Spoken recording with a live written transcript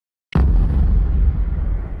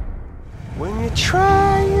When you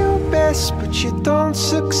try your best but you don't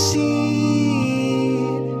succeed.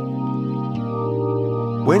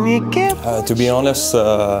 When you get to be honest,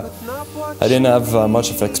 I didn't have much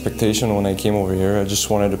of expectation when I came over here. I just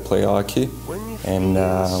wanted to play hockey, and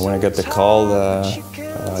when I got the call,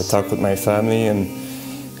 I talked with my family,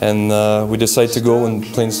 and we decided to go and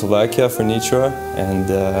play in Slovakia for Nitra. And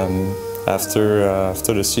after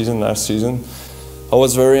the season, last season, I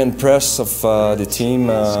was very impressed of the team,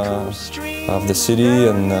 of the city,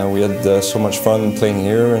 and we had so much fun playing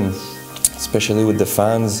here, and especially with the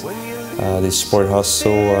fans. They support us so,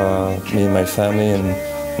 me and my family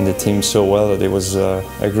and the team so well that it was a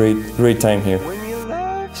great time here.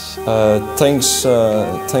 Thanks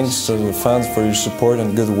to the fans for your support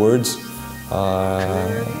and good words.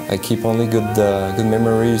 I keep only good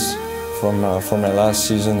memories from my last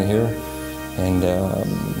season here, and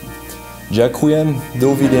dziękuję,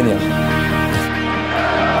 do widzenia.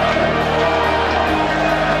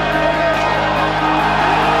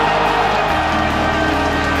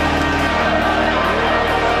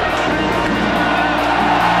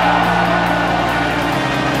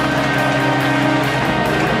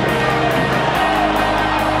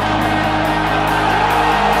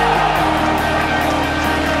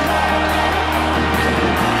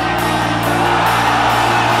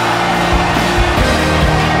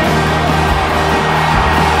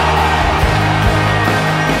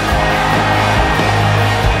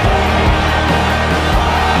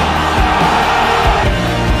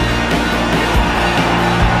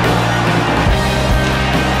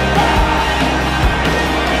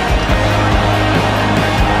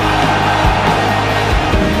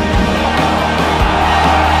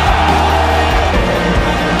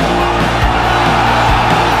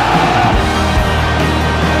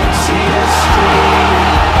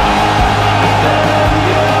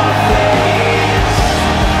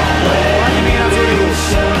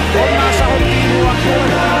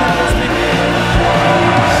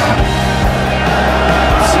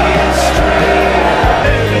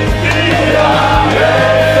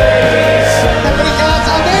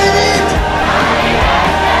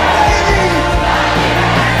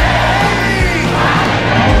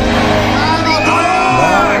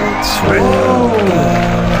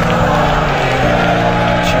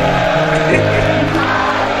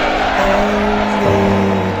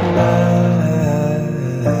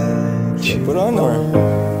 Put on, or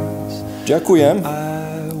dziękuję,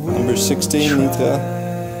 number 16 Nitra.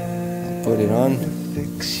 I'll put it on.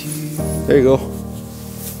 There you go.